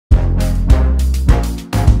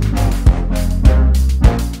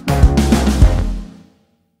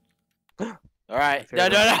All right. No.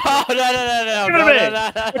 Give it to me.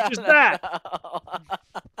 Which is that?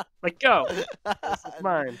 Let go. This is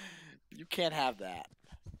mine. You can't have that.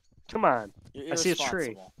 Come on. You're I see a tree.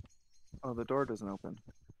 irresponsible. Oh, the door doesn't open.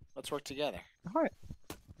 Let's work together. All right.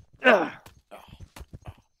 Ugh. Oh.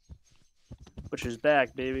 Butcher's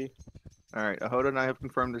back, baby. All right. Ahoda and I have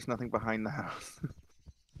confirmed there's nothing behind the house.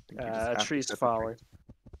 A tree's falling.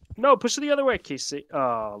 No, push it the other way, Casey.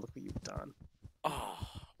 Oh, look what you've done. Oh,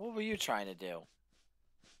 what were you trying to do?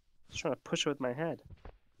 Just trying to push it with my head.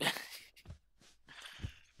 You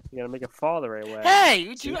gotta make it fall the right way.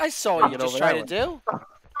 Hey, I saw what you Get just over trying that to do.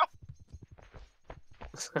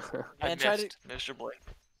 I missed miserably.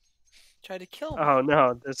 Try to kill me. Oh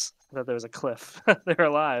no, I thought there was a cliff. They're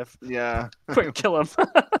alive. Yeah. Quick, kill them.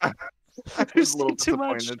 I was a little too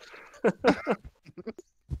much. disappointed.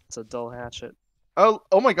 It's a dull hatchet. Oh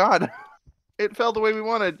my God! It fell the way we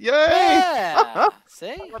wanted. Yay! Yeah.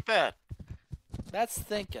 See? How about that? That's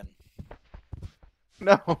thinking.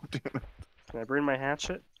 No, damn it. Can I bring my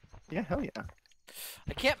hatchet? Yeah, hell yeah.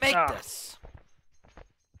 I can't make Ah. this.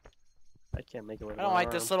 I can't make it with I don't my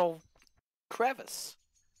like this arm. little crevice.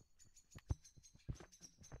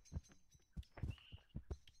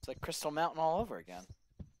 It's like Crystal Mountain all over again.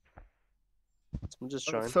 I'm just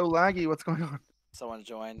Oh, joined. it's so laggy. What's going on? Someone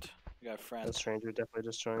joined. We got a friend. That stranger definitely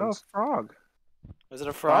just joined. Oh, frog. Was it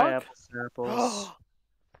a Bye, frog? apples, apples.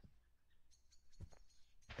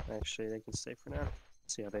 Actually, they can stay for now.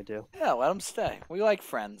 See how they do. Yeah, let them stay. We like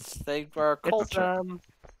friends. They are a culture.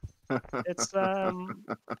 It's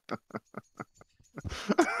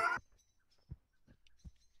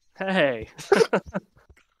Hey,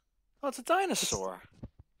 Oh, it's a dinosaur.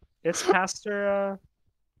 it's Pastor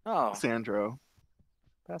Oh, Sandro.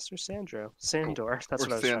 Pastor Sandro. Sandor. That's Or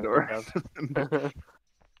what I was Sandor. trying to think of.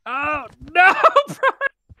 Oh no,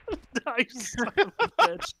 Brian! No, you son of a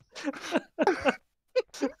bitch.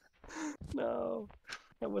 No,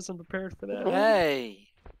 I wasn't prepared for that. hey.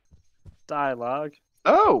 Dialogue.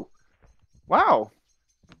 Oh! Wow.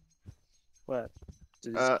 What?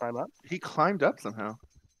 Did he just climb up? He climbed up somehow.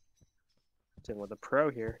 Dealing with a pro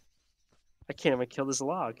here. I can't even kill this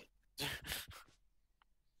log.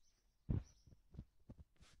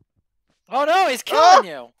 Oh no, he's killing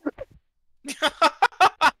you.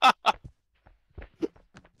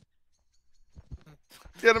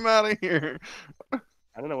 Get him out of here. I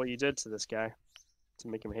don't know what you did to this guy to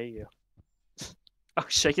make him hate you. Oh,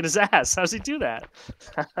 shaking his ass. How's he do that?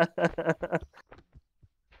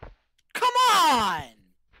 Come on!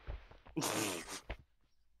 It's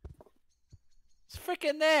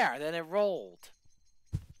freaking there. Then it rolled.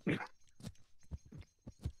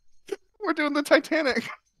 We're doing the Titanic.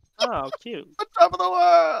 Oh, cute. On top of the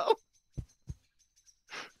world.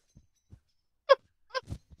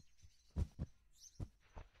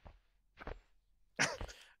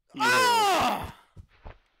 Ah!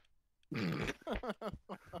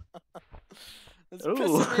 It's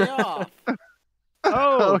pissing me off.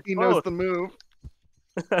 Oh, he knows oh. the move.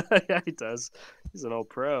 Yeah, he does. He's an old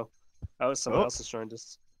pro. Oh, someone Oh. else has joined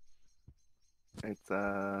us. It's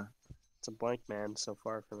It's a blank man so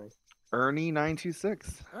far for me.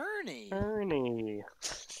 Ernie926. Ernie. Ernie.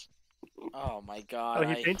 Oh my god. Oh,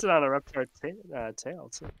 he I painted on a reptile tail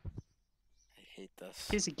too. hate this.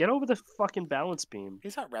 Casey, get over the fucking balance beam.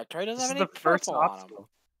 He's not Reptar. He doesn't This have is any the first purple on him. obstacle.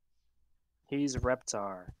 He's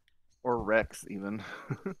Reptar. Or Rex, even.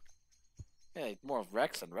 Yeah, he's more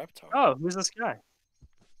Rex than Reptar. Oh, who's this guy?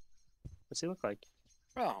 What's he look like?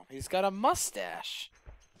 Oh, he's got a mustache.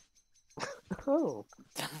 Oh,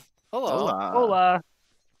 Hello. hola.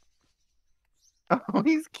 Oh,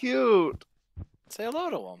 he's cute. Say hello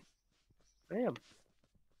to him. Damn.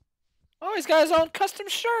 Oh, he's got his own custom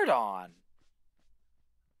shirt on.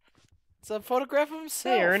 It's a photograph of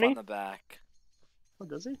himself Ernie. on the back. Oh,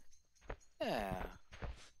 does he? Yeah.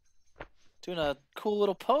 Doing a cool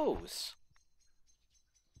little pose.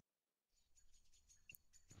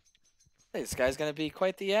 Hey, this guy's gonna be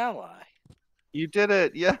quite the ally. You did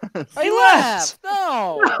it, yes. Oh, he He left! left!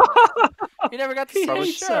 No! He never got to He see his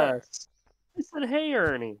hates shirt. us. He said, "Hey,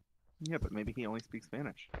 Ernie." Yeah, but maybe he only speaks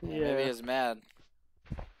Spanish. Yeah, maybe he's mad.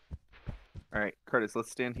 All right, Curtis, let's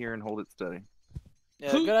stand here and hold it steady.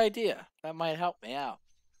 Yeah, good idea. That might help me out.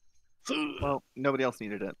 Well, nobody else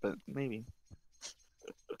needed it, but maybe.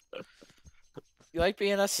 You like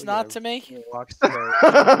being a snot to me? He walks straight.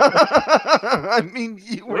 I mean,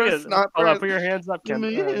 you Look were at- not. Hold on, put your hands up, Ken.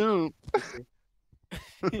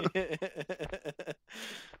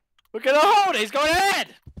 Look at Ahoda! He's going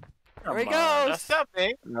ahead! There he Come on. goes! That's not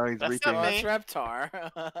me. No, he's That's reaching. not Oh, me. that's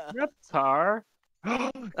Reptar. Reptar. He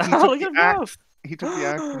Oh, took look the at axe. both. He took the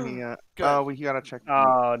axe and he. Good. Oh, we gotta check.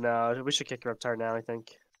 Oh no, we should kick Reptar now. I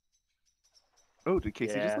think. Oh, did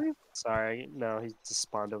Casey just Yeah. leave? Sorry, no, he just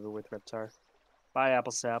spawned over with Reptar. Bye,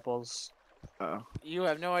 apples to apples. Oh. You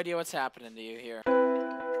have no idea what's happening to you here.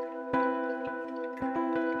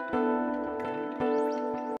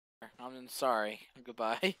 I'm sorry.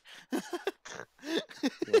 Goodbye.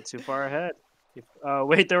 You went too far ahead. Oh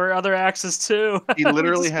wait, there were other axes too. He We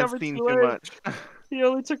literally has discovered seen too too late. much. He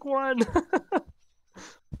only took one.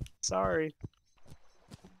 Sorry.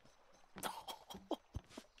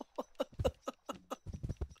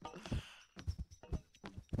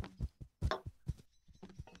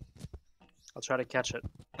 I'll try to catch it.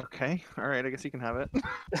 Okay. All right. I guess you can have it.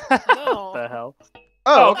 No. What the hell?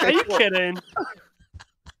 Oh, Are okay. you kidding?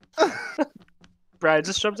 Brian,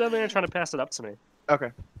 just jump down there and try to pass it up to me.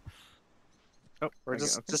 Okay. Oh, Or okay,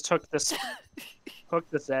 just hook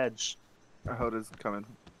this edge. Ahoda's coming.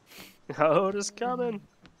 Oh, just coming.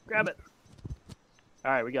 Grab it.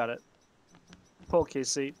 All right, we got it. Pull,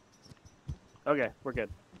 Casey. Okay, we're good.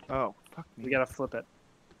 Oh, fuck me. We gotta flip it.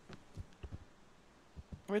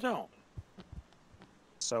 We don't.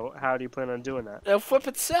 So how do you plan on doing that? It'll flip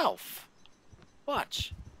itself.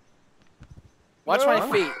 Watch. Watch my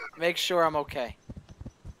Oh. feet. Make sure I'm okay.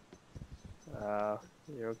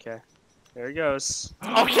 You're okay. There he goes.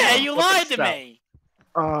 Okay, you Flip lied to itself. me.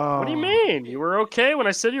 Oh. What do you mean? You were okay when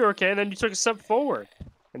I said you were okay, and then you took a step forward,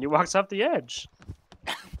 and you walked off the edge.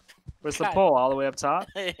 Where's the God. pole? All the way up top?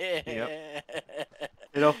 Yep.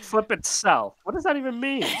 It'll flip itself. What does that even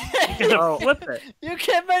mean? You're gonna Oh. flip it. You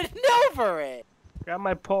can maneuver it. Grab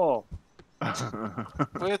my pole.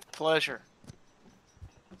 With pleasure.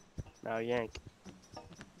 Now yank.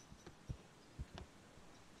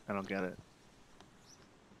 I don't get it.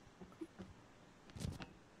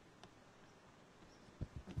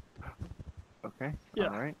 Okay. Yeah.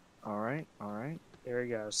 All right. All right. All right. Here he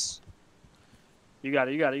goes. You got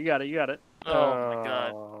it. You got it. You got it. You got it. Oh my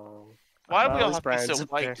god. Why do we Well, all this have to be Brian's so up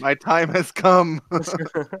there. white? My time has come.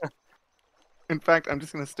 In fact, I'm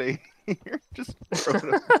just gonna stay here. Just throw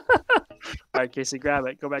it up. All right, Casey, grab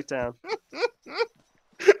it. Go back down.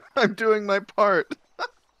 I'm doing my part.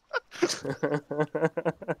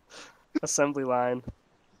 Assembly line.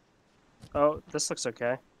 Oh, this looks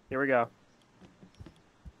okay. Here we go.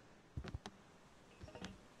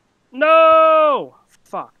 No!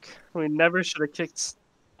 Fuck. We never should have kicked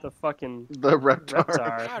the fucking The Reptar.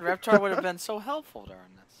 Reptar. God, Reptar would have been so helpful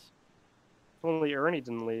during this. If only Ernie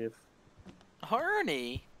didn't leave.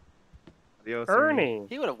 Ernie? Adios, Ernie!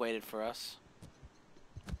 He would have waited for us.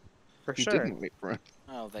 For He sure. didn't wait for it.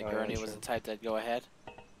 I don't think Oh, yeah, Ernie was true. the type that'd go ahead.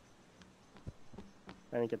 I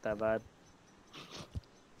didn't get that vibe.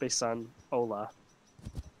 Based on Ola.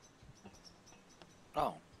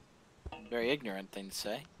 Oh. Very ignorant thing to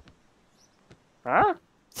say. Huh?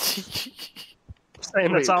 Saying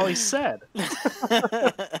that's Wait. all he said. What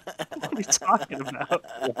are you talking about?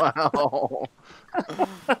 Wow.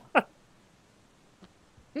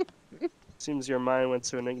 Seems your mind went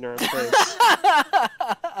to an ignorant place.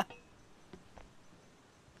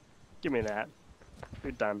 Give me that.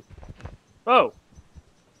 You're done. Oh!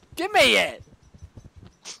 Give me it!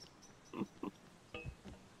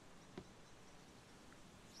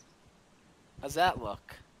 How's that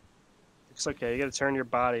look? Looks okay. You gotta turn your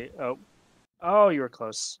body. Oh. Oh, you were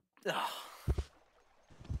close. Ugh.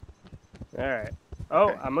 Alright. Oh,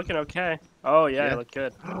 Okay. I'm looking okay. Oh, yeah, Yeah. I look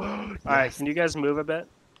good. Yes. Alright, can you guys move a bit?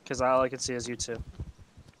 Because all I can see is you two.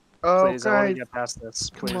 Oh, Please, I want to guys. get past this.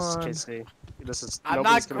 Come Please, on. Casey. This is. I'm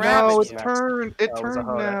nobody's not gonna grabbing No, pass it this next. turned. It Oh, it was a turned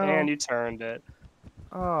Ahoda. now. And you turned it.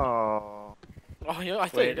 Oh. Oh, yeah, I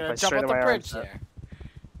thought Wait, you were if gonna I jump straighten off the my bridge arms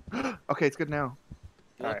there. Okay, it's good now.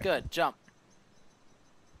 You look Alright. good. Jump.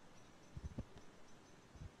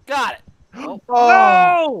 Got it. Oh,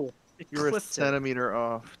 No! It You're a clipped it. centimeter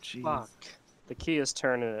off. Jeez. Fuck. The key is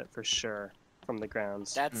turning it for sure from the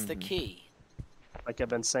grounds. that's the Mhm. key. Like I've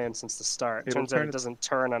been saying since the start. It'll Turns out turn it it- doesn't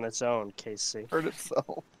turn on its own, Casey. Hurt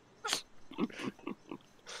itself.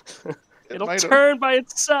 It'll might have. turn by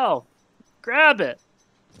itself. Grab it.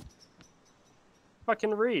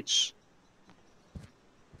 Fucking reach.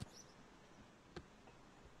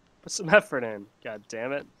 Put some effort in. God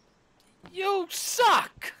damn it. You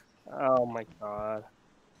suck. Oh my god.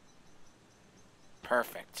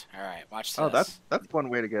 Perfect. All right, watch this. Oh, that's one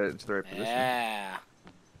way to get it into the right position. Yeah.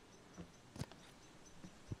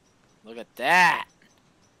 Look at that.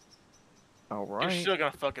 All You're right. still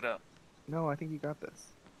gonna fuck it up. No, I think you got this.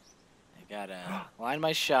 I gotta line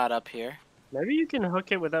my shot up here. Maybe you can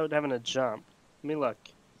hook it without having to jump. Let me look.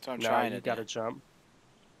 That's what I'm No, trying you to gotta do. jump.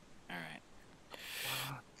 All right.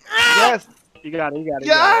 Yes. You got it, you got it, Yes!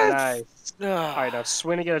 you got it. Nice. Alright, now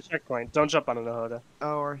swing to get a checkpoint. Don't jump on an Ahoda.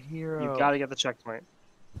 Our hero. You gotta get the checkpoint.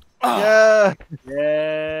 Yeah.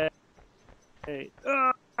 Yeah. Hey.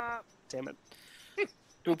 Damn it.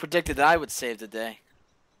 Who predicted that I would save the day?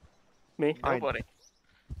 Me? Nobody.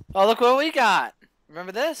 Oh, look what we got.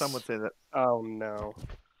 Remember this? Some would say that. Oh no.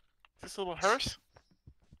 This little hearse?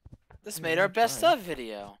 This made our best of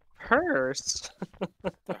video. Hearse?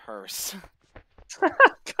 The hearse. What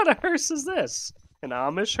kind of hearse is this? An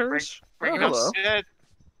Amish hearse? Bring Oh, up hello. Sid.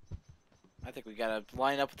 I think we gotta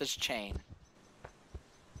line up with this chain.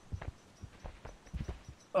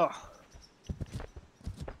 Oh.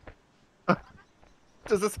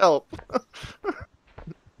 Does this help?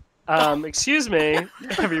 Excuse me,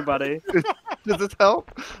 everybody. Does this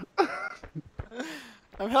help?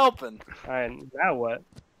 I'm helping. Alright, now what?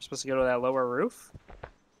 We're supposed to go to that lower roof?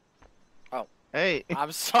 Hey. I'm Are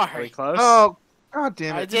we sorry. close? Oh, god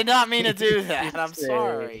damn it. I did not mean to do that. I'm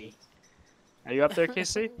sorry. Are you up there,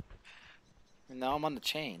 Casey? No, I'm on the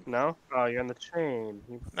chain. No? Oh, you're on the chain.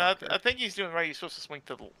 You No, fucker. I think he's doing right. You're supposed to swing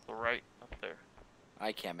to the right up there.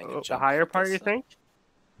 I can't make Oh, a The jump. higher with part, this you thing. think?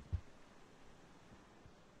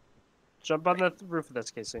 Jump on the roof of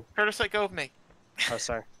this, Casey. Curtis, let go of me. Oh,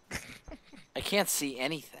 sorry. I can't see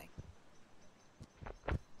anything.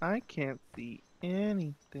 I can't see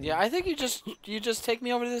anything. Yeah, I think you just take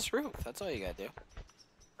me over to this roof. That's all you gotta do.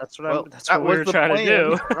 That's what Well, that's that what we was were the trying to plan.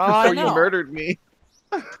 do. Oh, I Before you know. murdered me.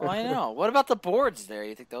 Oh, I know. What about the boards there?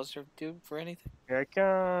 You think those are due for anything? Here I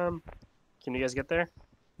come. Can you guys get there?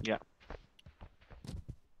 There's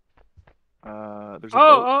a Oh, boat.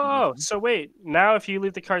 oh, oh. So wait. Now if you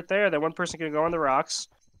leave the cart there, then one person can go on the rocks,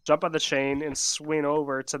 jump on the chain, and swing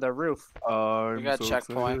over to the roof. I'm We got so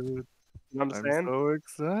checkpoint. excited. You know what I'm saying? I'm so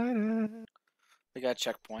excited. We got a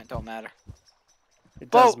checkpoint. Don't matter. It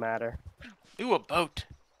does Boat. matter. Ooh, a boat.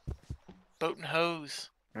 Boat and hose.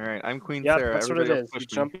 All right, I'm Queen Yeah, Sarah. that's what it Everybody is. else You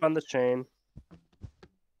push me. jump on the chain.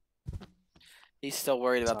 He's still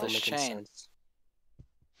worried It's about all this making chain. sense.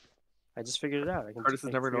 I just figured it out. I can Curtis I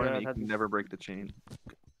has never figured known out that how you can to- never break the chain.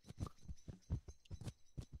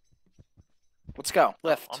 Let's go.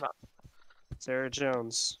 Lift. I'm not. Sarah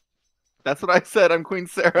Jones. That's what I said. I'm Queen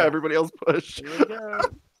Sarah. Yeah. Everybody else push. Here we go.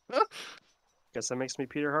 Guess that makes me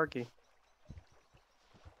Peter Harkey.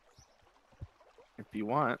 If you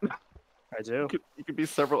want, I do. you could be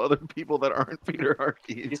several other people that aren't Peter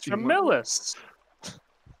Harkey. He's from Millis.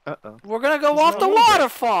 Uh-oh. We're gonna go He's off no the longer.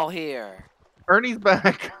 waterfall here. Ernie's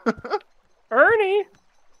back. Ernie!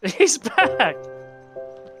 He's back!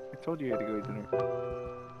 I told you you had to go eat dinner.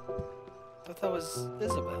 I thought that was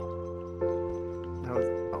Isabel. That was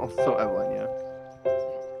also Evelyn, yeah.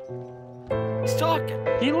 He's talking.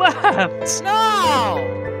 He left!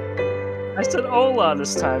 No! I said hola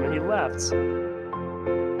this time and he left.